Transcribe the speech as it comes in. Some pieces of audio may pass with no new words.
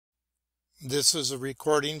This is a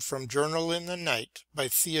recording from Journal in the Night by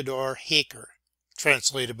Theodor Haecker,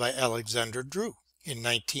 translated by Alexander Drew in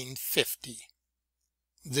 1950.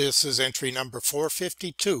 This is entry number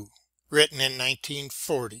 452, written in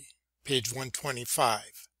 1940, page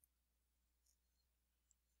 125.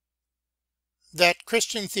 That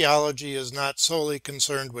Christian theology is not solely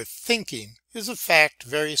concerned with thinking is a fact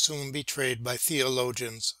very soon betrayed by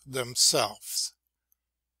theologians themselves.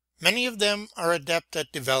 Many of them are adept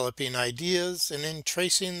at developing ideas and in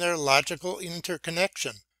tracing their logical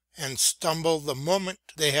interconnection, and stumble the moment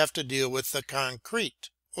they have to deal with the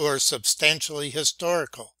concrete, or substantially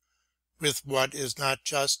historical, with what is not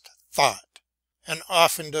just thought, and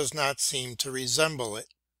often does not seem to resemble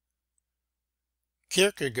it.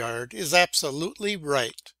 Kierkegaard is absolutely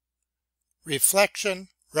right. Reflection,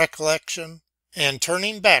 recollection, and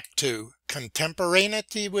turning back to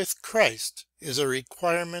contemporaneity with Christ is a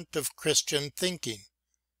requirement of Christian thinking.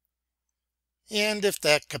 And if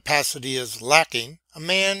that capacity is lacking, a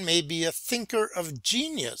man may be a thinker of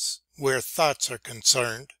genius where thoughts are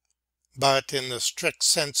concerned, but in the strict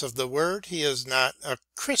sense of the word he is not a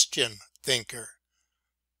Christian thinker.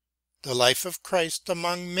 The life of Christ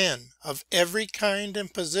among men of every kind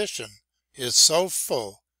and position is so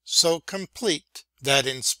full, so complete, that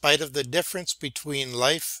in spite of the difference between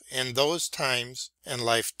life in those times and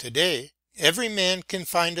life today, every man can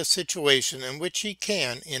find a situation in which he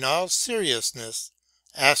can, in all seriousness,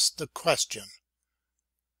 ask the question,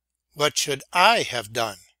 "What should I have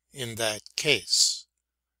done in that case?"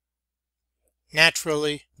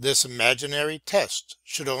 Naturally, this imaginary test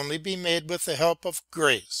should only be made with the help of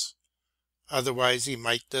grace. Otherwise he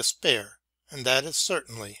might despair, and that is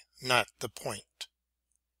certainly not the point.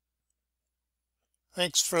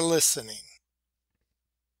 Thanks for listening.